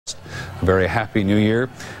a very happy new year.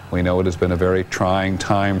 We know it has been a very trying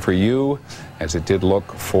time for you, as it did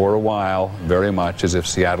look for a while very much as if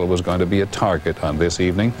Seattle was going to be a target on this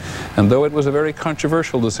evening. And though it was a very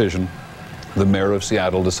controversial decision, the mayor of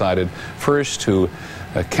Seattle decided first to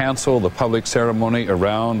cancel the public ceremony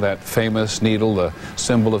around that famous needle, the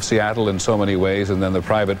symbol of Seattle in so many ways, and then the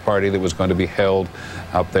private party that was going to be held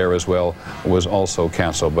up there as well was also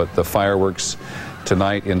canceled. But the fireworks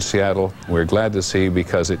tonight in Seattle, we're glad to see,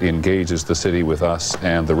 because it engages the city with us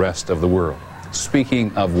and the rest of the world.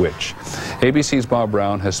 Speaking of which, ABC's Bob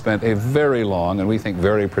Brown has spent a very long and we think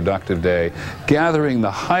very productive day gathering the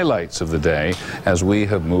highlights of the day as we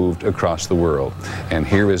have moved across the world. And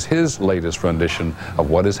here is his latest rendition of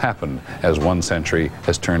what has happened as one century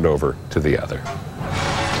has turned over to the other.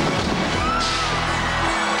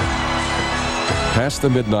 Past the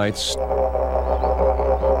midnights,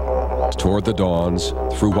 toward the dawns,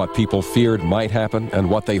 through what people feared might happen and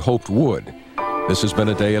what they hoped would, this has been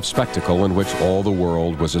a day of spectacle in which all the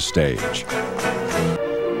world was a stage.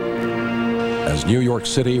 As New York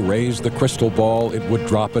City raised the crystal ball it would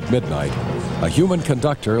drop at midnight, a human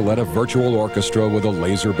conductor led a virtual orchestra with a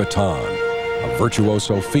laser baton, a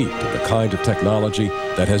virtuoso feat of the kind of technology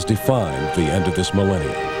that has defined the end of this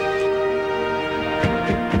millennium.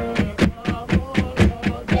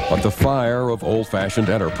 But the fire of old-fashioned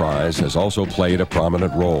enterprise has also played a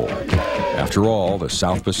prominent role. After all, the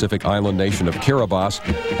South Pacific island nation of Kiribati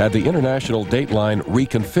had the international dateline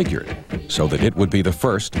reconfigured so that it would be the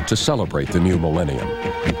first to celebrate the new millennium.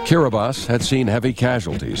 Kiribati had seen heavy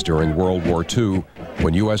casualties during World War II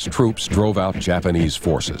when U.S. troops drove out Japanese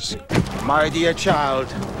forces. My dear child,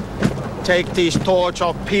 take this torch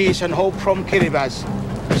of peace and hope from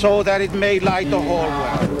Kiribati so that it may light the whole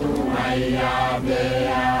world.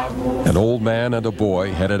 An old man and a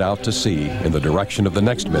boy headed out to sea in the direction of the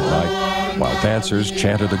next midnight, while dancers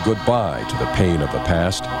chanted a goodbye to the pain of the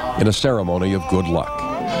past in a ceremony of good luck.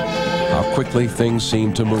 How quickly things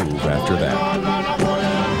seemed to move after that.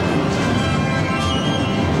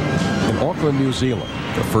 In Auckland, New Zealand,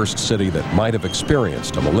 the first city that might have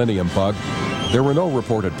experienced a millennium bug, there were no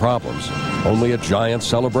reported problems, only a giant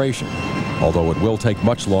celebration, although it will take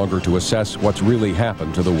much longer to assess what's really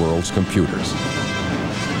happened to the world's computers.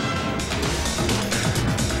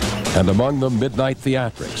 And among the midnight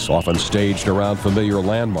theatrics, often staged around familiar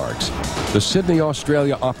landmarks, the Sydney,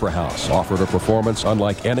 Australia Opera House offered a performance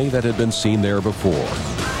unlike any that had been seen there before.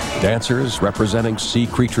 Dancers representing sea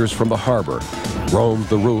creatures from the harbor roamed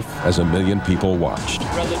the roof as 1 million people watched.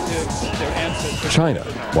 China,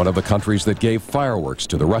 one of the countries that gave fireworks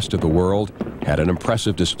to the rest of the world, had an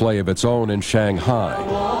impressive display of its own in Shanghai.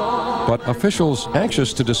 But officials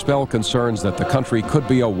anxious to dispel concerns that the country could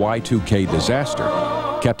be a Y2K disaster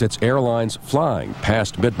kept its airlines flying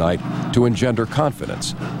past midnight to engender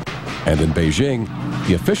confidence. And in Beijing,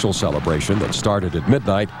 the official celebration that started at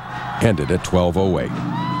midnight ended at 12:08.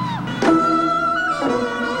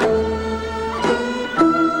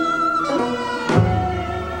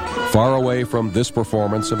 Far away from this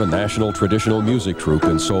performance of a national traditional music troupe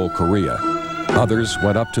in Seoul, Korea, others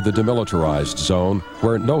went up to the demilitarized zone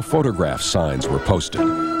where no photograph signs were posted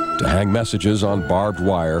to hang messages on barbed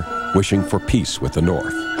wire wishing for peace with the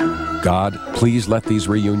North. God, please let these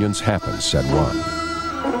reunions happen, said one.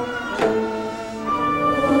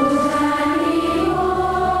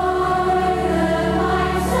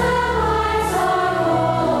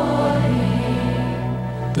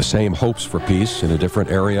 The same hopes for peace in a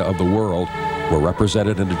different area of the world were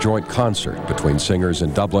represented in a joint concert between singers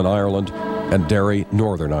in Dublin, Ireland and Derry,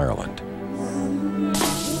 Northern Ireland.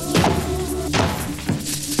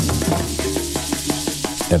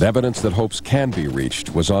 And evidence that hopes can be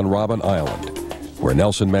reached was on Robben Island, where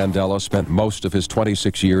Nelson Mandela spent most of his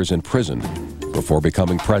 26 years in prison before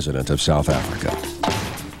becoming president of South Africa.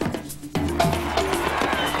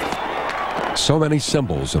 So many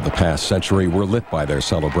symbols of the past century were lit by their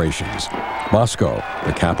celebrations. Moscow,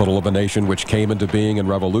 the capital of a nation which came into being in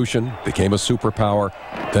revolution, became a superpower,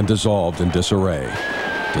 then dissolved in disarray.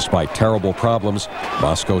 Despite terrible problems,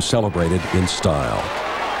 Moscow celebrated in style.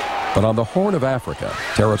 But on the Horn of Africa,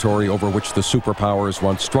 territory over which the superpowers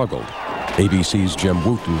once struggled, ABC's Jim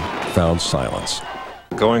Wooten found silence.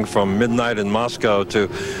 Going from midnight in Moscow to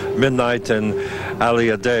midnight in Ali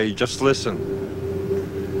Ade, just listen.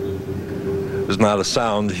 There's not a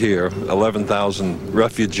sound here. 11,000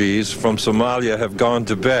 refugees from Somalia have gone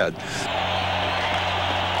to bed.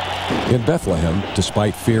 In Bethlehem,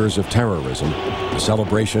 despite fears of terrorism, the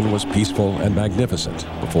celebration was peaceful and magnificent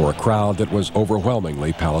before a crowd that was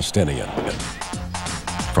overwhelmingly Palestinian.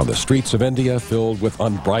 From the streets of India filled with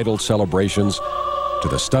unbridled celebrations to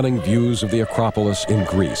the stunning views of the Acropolis in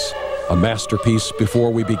Greece, A masterpiece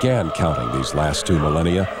before we began counting these last 2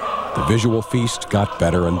 millennia, the visual feast got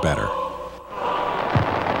better and better.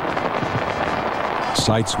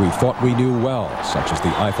 Sights we thought we knew well, such as the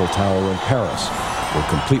Eiffel Tower in Paris, were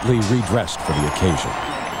completely redressed for the occasion.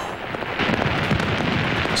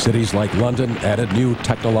 Cities like London added new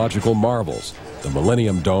technological marvels. The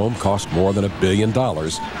Millennium Dome cost more than $1 billion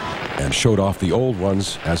and showed off the old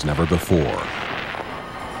ones as never before.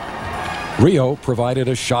 Rio provided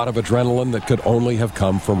a shot of adrenaline that could only have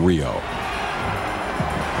come from Rio.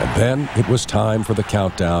 And then it was time for the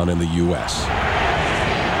countdown in the U.S.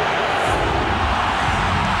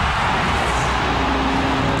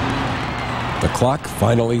 The clock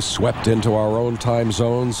finally swept into our own time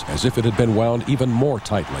zones as if it had been wound even more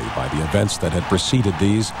tightly by the events that had preceded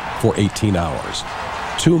these for 18 hours.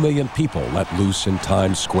 2 million people let loose in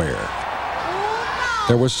Times Square.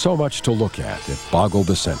 There was so much to look at, it boggled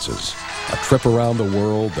the senses. A trip around the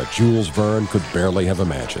world that Jules Verne could barely have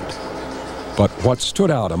imagined. But what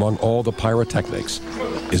stood out among all the pyrotechnics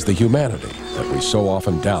is the humanity that we so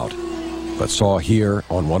often doubt, but saw here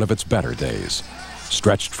on one of its better days,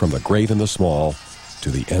 stretched from the great and the small to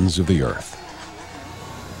the ends of the earth.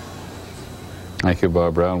 Thank you,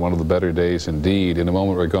 Bob Brown. One of the better days indeed. In a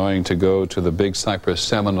moment, we're going to go to the Big Cypress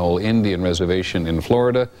Seminole Indian Reservation in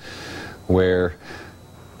Florida, where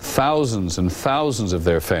thousands and thousands of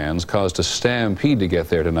their fans caused a stampede to get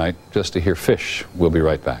there tonight just to hear fish. We'll be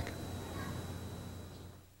right back.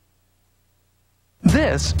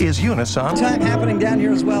 This is Unison. Time happening down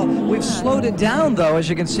here as well. We've slowed it down, though, as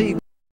you can see.